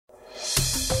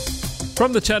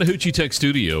From the Chattahoochee Tech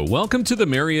Studio, welcome to the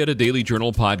Marietta Daily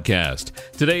Journal podcast.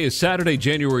 Today is Saturday,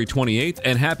 January 28th,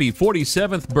 and happy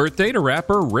 47th birthday to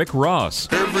rapper Rick Ross.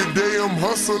 Every day I'm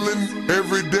hustling,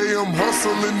 every day I'm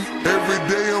hustling, every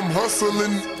day I'm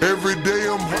hustling, every day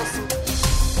I'm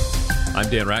hustling. I'm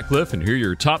Dan Ratcliffe, and here are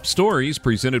your top stories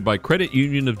presented by Credit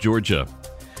Union of Georgia.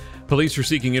 Police are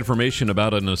seeking information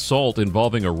about an assault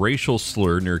involving a racial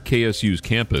slur near KSU's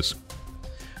campus.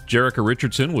 Jerica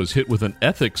Richardson was hit with an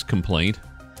ethics complaint.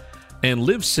 And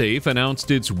Live Safe announced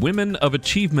its Women of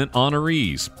Achievement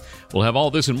honorees. We'll have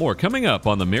all this and more coming up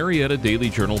on the Marietta Daily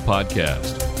Journal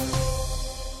podcast.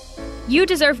 You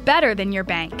deserve better than your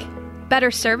bank. Better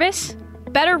service,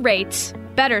 better rates,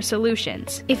 better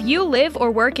solutions. If you live or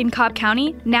work in Cobb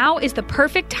County, now is the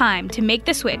perfect time to make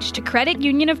the switch to Credit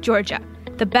Union of Georgia,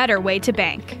 the better way to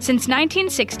bank. Since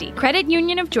 1960, Credit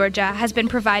Union of Georgia has been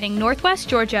providing Northwest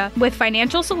Georgia with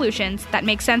financial solutions that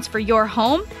make sense for your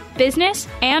home, business,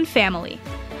 and family.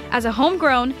 As a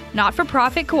homegrown,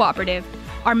 not-for-profit cooperative,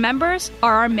 our members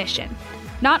are our mission.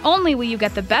 Not only will you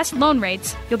get the best loan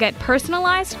rates, you'll get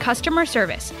personalized customer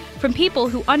service from people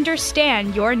who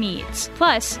understand your needs.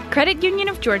 Plus, Credit Union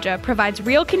of Georgia provides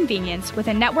real convenience with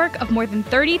a network of more than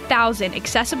 30,000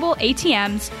 accessible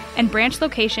ATMs and branch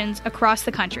locations across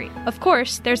the country. Of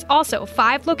course, there's also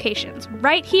 5 locations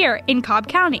right here in Cobb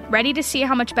County. Ready to see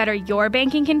how much better your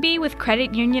banking can be with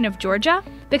Credit Union of Georgia?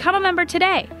 Become a member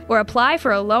today or apply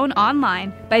for a loan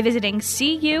online by visiting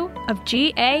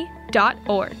cuofga.org.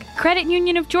 Credit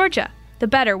Union of Georgia, the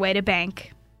better way to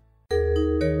bank.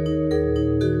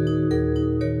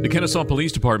 The Kennesaw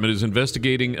Police Department is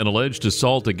investigating an alleged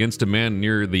assault against a man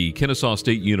near the Kennesaw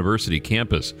State University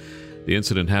campus. The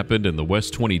incident happened in the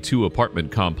West 22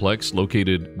 apartment complex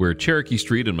located where Cherokee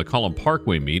Street and McCollum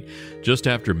Parkway meet just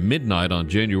after midnight on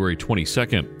January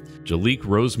 22nd. Jalik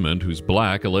Rosemond, who's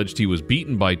black, alleged he was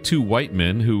beaten by 2 white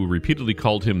men who repeatedly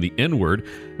called him the N-word,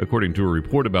 according to a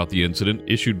report about the incident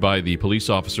issued by the police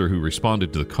officer who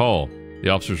responded to the call. The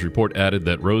officer's report added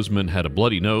that Rosemond had a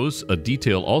bloody nose, a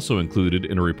detail also included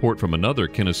in a report from another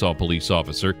Kennesaw police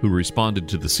officer who responded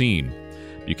to the scene.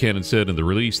 Buchanan said in the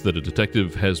release that a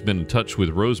detective has been in touch with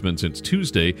Rosemond since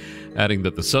Tuesday, adding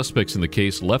that the suspects in the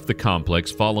case left the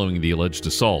complex following the alleged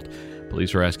assault.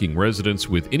 Police are asking residents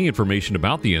with any information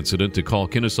about the incident to call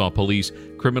Kennesaw Police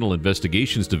Criminal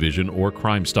Investigations Division or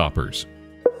Crime Stoppers.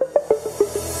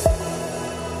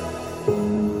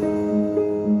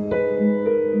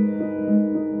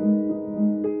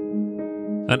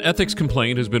 An ethics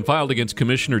complaint has been filed against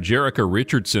Commissioner Jerica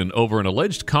Richardson over an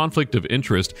alleged conflict of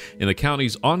interest in the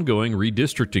county's ongoing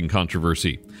redistricting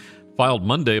controversy. Filed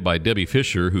Monday by Debbie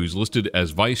Fisher, who's listed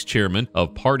as Vice Chairman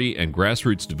of Party and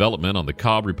Grassroots Development on the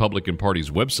Cobb Republican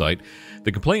Party's website,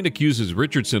 the complaint accuses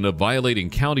Richardson of violating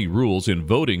county rules in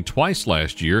voting twice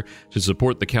last year to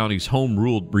support the county's home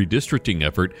rule redistricting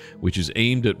effort, which is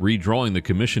aimed at redrawing the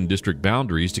commission district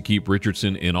boundaries to keep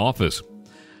Richardson in office.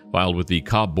 Filed with the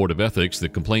Cobb Board of Ethics, the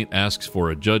complaint asks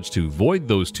for a judge to void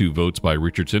those 2 votes by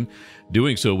Richardson.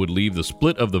 Doing so would leave the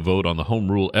split of the vote on the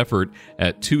home rule effort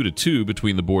at 2-2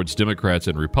 between the board's Democrats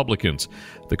and Republicans.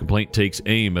 The complaint takes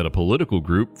aim at a political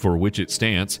group for which it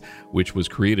stands, which was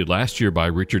created last year by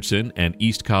Richardson and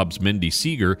East Cobb's Mindy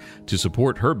Seeger to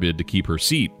support her bid to keep her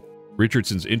seat.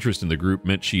 Richardson's interest in the group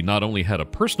meant she not only had a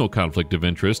personal conflict of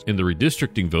interest in the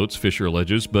redistricting votes, Fisher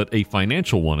alleges, but a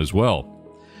financial one as well.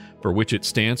 For which its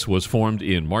stance was formed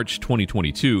in March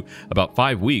 2022, about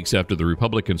 5 weeks after the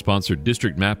Republican-sponsored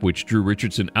district map which drew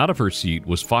Richardson out of her seat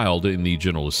was filed in the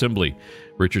General Assembly.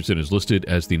 Richardson is listed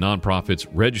as the nonprofit's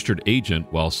registered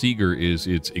agent, while Seeger is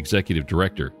its executive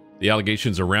director. The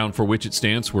allegations around For Which It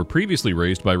Stands were previously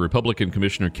raised by Republican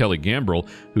Commissioner Kelly Gambrill,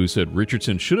 who said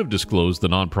Richardson should have disclosed the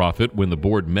nonprofit when the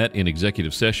board met in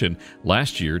executive session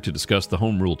last year to discuss the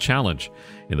Home Rule challenge.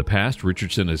 In the past,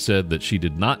 Richardson has said that she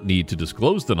did not need to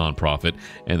disclose the nonprofit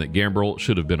and that Gambrill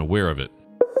should have been aware of it.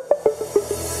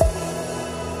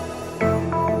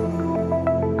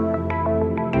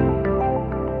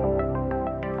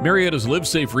 Marietta's Live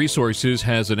Safe Resources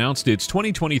has announced its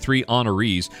 2023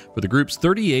 honorees for the group's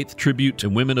 38th Tribute to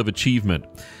Women of Achievement.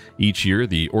 Each year,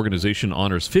 the organization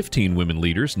honors 15 women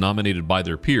leaders nominated by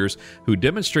their peers who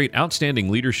demonstrate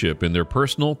outstanding leadership in their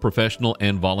personal, professional,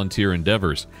 and volunteer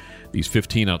endeavors. These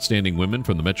 15 outstanding women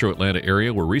from the Metro Atlanta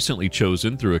area were recently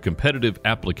chosen through a competitive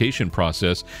application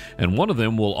process, and one of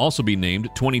them will also be named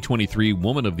 2023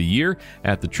 Woman of the Year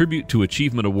at the Tribute to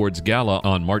Achievement Awards Gala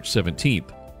on March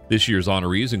 17th. This year's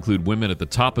honorees include women at the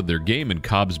top of their game in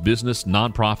Cobb's business,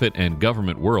 nonprofit, and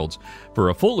government worlds. For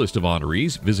a full list of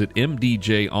honorees, visit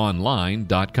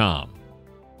mdjonline.com.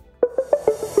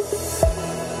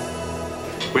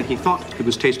 When he thought he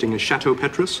was tasting a Chateau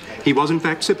Petrus, he was in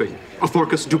fact sipping a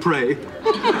Forcus Dupre.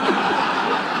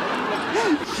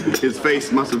 His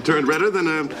face must have turned redder than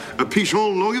a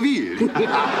Pichon Longueville.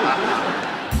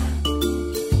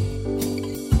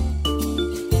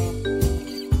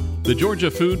 The Georgia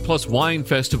Food Plus Wine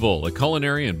Festival, a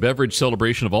culinary and beverage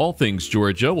celebration of all things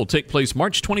Georgia, will take place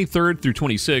March 23rd through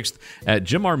 26th at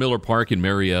Jim R. Miller Park in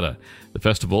Marietta. The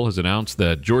festival has announced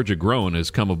that Georgia Grown has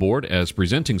come aboard as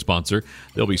presenting sponsor.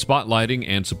 They'll be spotlighting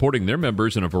and supporting their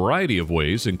members in a variety of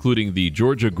ways, including the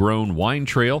Georgia Grown Wine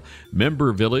Trail,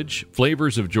 Member Village,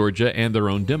 Flavors of Georgia, and their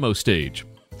own demo stage.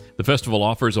 The festival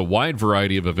offers a wide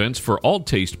variety of events for all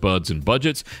taste buds and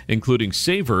budgets, including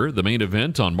Savor, the main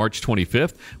event on March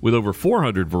 25th, with over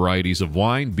 400 varieties of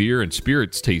wine, beer, and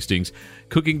spirits tastings,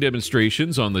 cooking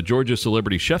demonstrations on the Georgia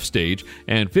Celebrity Chef stage,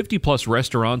 and 50-plus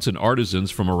restaurants and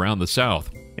artisans from around the South.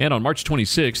 And on March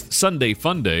 26th, Sunday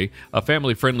Fun Day, a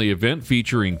family-friendly event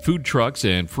featuring food trucks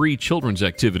and free children's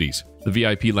activities. The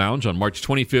VIP Lounge on March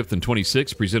 25th and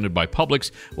 26th, presented by Publix,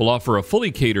 will offer a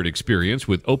fully catered experience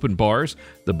with open bars,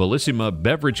 the Bellissima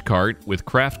beverage cart with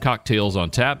craft cocktails on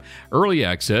tap, early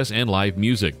access, and live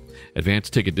music.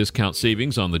 Advanced ticket discount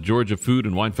savings on the Georgia Food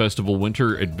and Wine Festival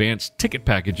Winter Advanced Ticket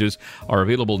Packages are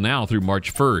available now through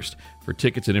March 1st. For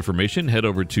tickets and information, head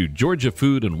over to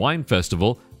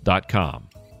GeorgiaFoodAndWineFestival.com.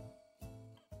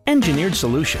 Engineered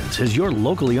Solutions is your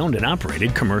locally owned and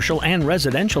operated commercial and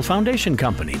residential foundation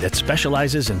company that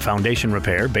specializes in foundation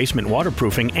repair, basement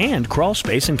waterproofing, and crawl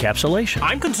space encapsulation.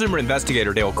 I'm consumer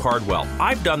investigator Dale Cardwell.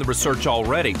 I've done the research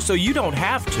already, so you don't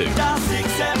have to. Dial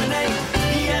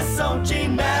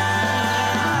 678-ESOG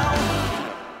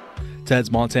now. Ted's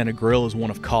Montana Grill is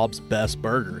one of Cobb's best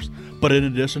burgers. But in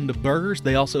addition to burgers,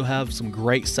 they also have some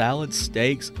great salads,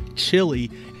 steaks,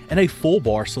 chili, and a full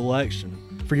bar selection.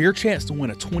 For your chance to win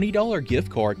a $20 gift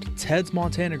card to Ted's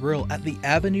Montana Grill at the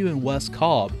Avenue in West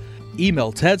Cobb,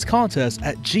 email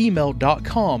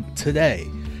tedscontest@gmail.com today.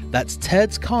 That's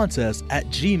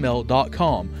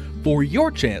tedscontest@gmail.com for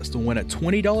your chance to win a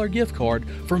 $20 gift card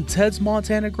from Ted's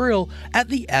Montana Grill at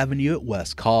the Avenue at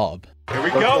West Cobb. Here we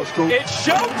go. It's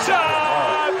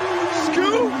showtime!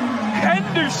 Scoot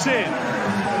Henderson.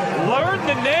 Learn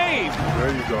the name.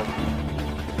 There you go.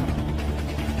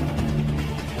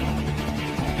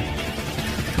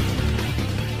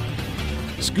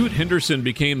 Scoot Henderson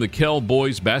became the Kell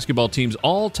boys basketball team's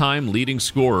all-time leading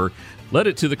scorer, led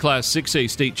it to the Class 6A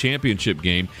state championship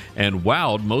game, and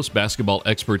wowed most basketball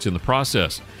experts in the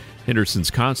process.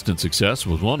 Henderson's constant success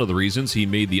was one of the reasons he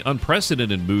made the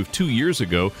unprecedented move 2 years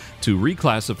ago to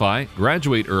reclassify,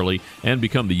 graduate early, and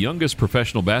become the youngest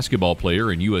professional basketball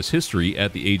player in U.S. history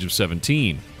at the age of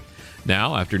 17.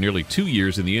 Now, after nearly 2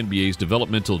 years in the NBA's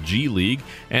developmental G League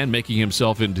and making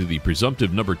himself into the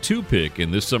presumptive number 2 pick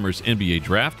in this summer's NBA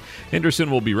draft,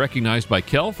 Henderson will be recognized by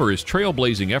Kell for his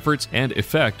trailblazing efforts and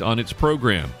effect on its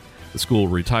program. The school will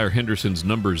retire Henderson's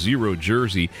number 0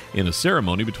 jersey in a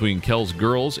ceremony between Kell's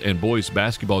girls and boys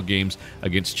basketball games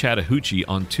against Chattahoochee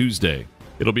on Tuesday.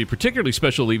 It'll be a particularly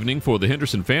special evening for the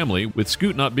Henderson family, with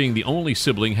Scoot not being the only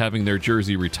sibling having their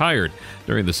jersey retired.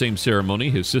 During the same ceremony,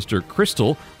 his sister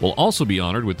Crystal will also be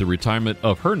honored with the retirement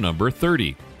of her number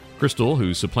 30. Crystal,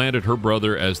 who supplanted her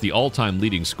brother as the all-time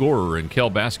leading scorer in Kell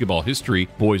basketball history,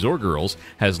 boys or girls,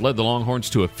 has led the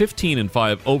Longhorns to a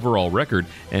 15-5 overall record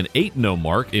and 8-0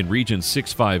 mark in Region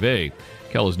 6-5A.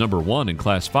 Kell is number 1 in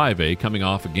Class 5A, coming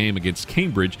off a game against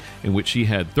Cambridge in which she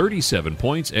had 37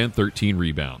 points and 13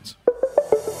 rebounds.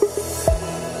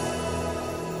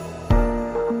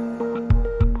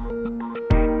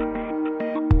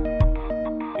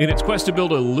 In its quest to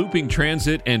build a looping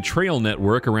transit and trail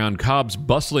network around Cobb's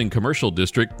bustling commercial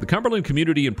district, the Cumberland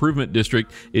Community Improvement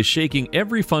District is shaking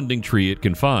every funding tree it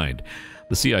can find.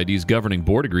 The CID's governing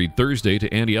board agreed Thursday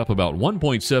to ante up about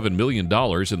 $1.7 million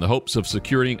in the hopes of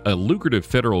securing a lucrative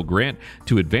federal grant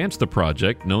to advance the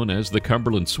project known as the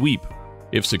Cumberland Sweep.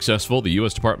 If successful, the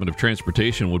U.S. Department of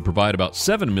Transportation would provide about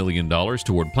 $7 million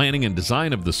toward planning and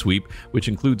design of the sweep, which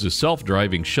includes a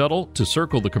self-driving shuttle to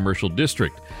circle the commercial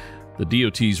district. The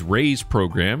DOT's RAISE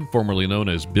program, formerly known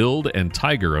as Build and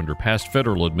Tiger under past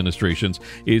federal administrations,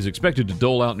 is expected to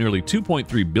dole out nearly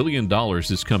 $2.3 billion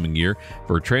this coming year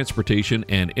for transportation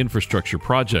and infrastructure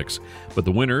projects. But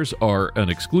the winners are an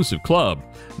exclusive club.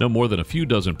 No more than a few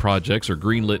dozen projects are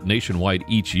greenlit nationwide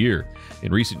each year.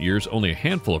 In recent years, only a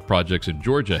handful of projects in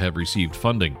Georgia have received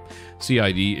funding.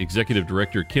 CID Executive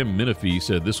Director Kim Menifee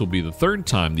said this will be the third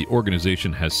time the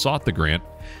organization has sought the grant.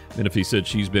 Menifee said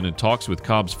she's been in talks with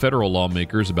Cobb's federal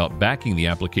lawmakers about backing the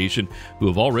application, who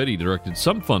have already directed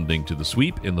some funding to the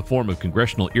sweep in the form of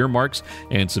congressional earmarks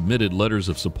and submitted letters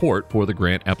of support for the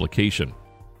grant application.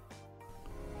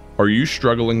 Are you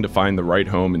struggling to find the right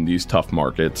home in these tough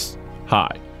markets?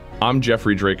 Hi, I'm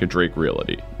Jeffrey Drake at Drake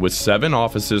Realty, with 7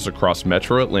 offices across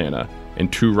Metro Atlanta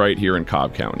and 2 right here in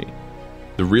Cobb County.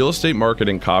 The real estate market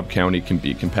in Cobb County can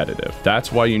be competitive.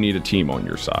 That's why you need a team on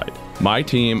your side. My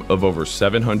team of over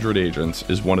 700 agents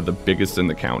is one of the biggest in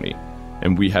the county,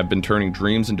 and we have been turning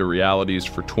dreams into realities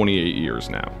for 28 years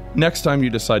now. Next time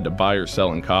you decide to buy or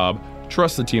sell in Cobb,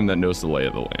 trust the team that knows the lay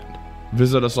of the land.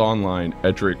 Visit us online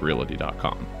at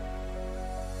drakerealty.com.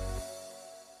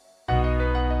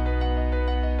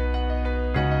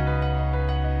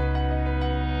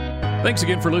 Thanks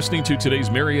again for listening to today's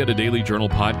Marietta Daily Journal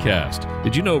podcast.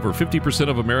 Did you know over 50%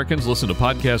 of Americans listen to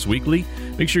podcasts weekly?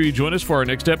 Make sure you join us for our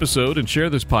next episode and share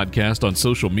this podcast on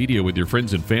social media with your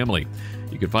friends and family.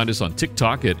 You can find us on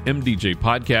TikTok at MDJ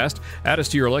Podcast, add us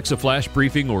to your Alexa Flash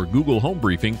Briefing or Google Home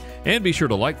Briefing, and be sure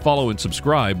to like, follow, and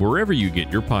subscribe wherever you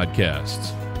get your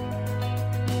podcasts.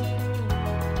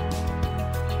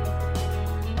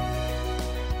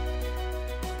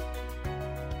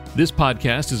 This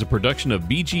podcast is a production of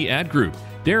BG Ad Group.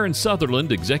 Darren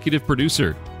Sutherland, Executive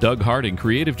Producer. Doug Harding,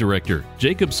 Creative Director.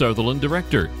 Jacob Sutherland,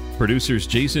 Director. Producers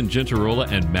Jason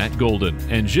Gentarola and Matt Golden.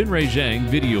 And Jinrei Zhang,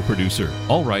 Video Producer.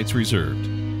 All rights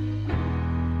reserved.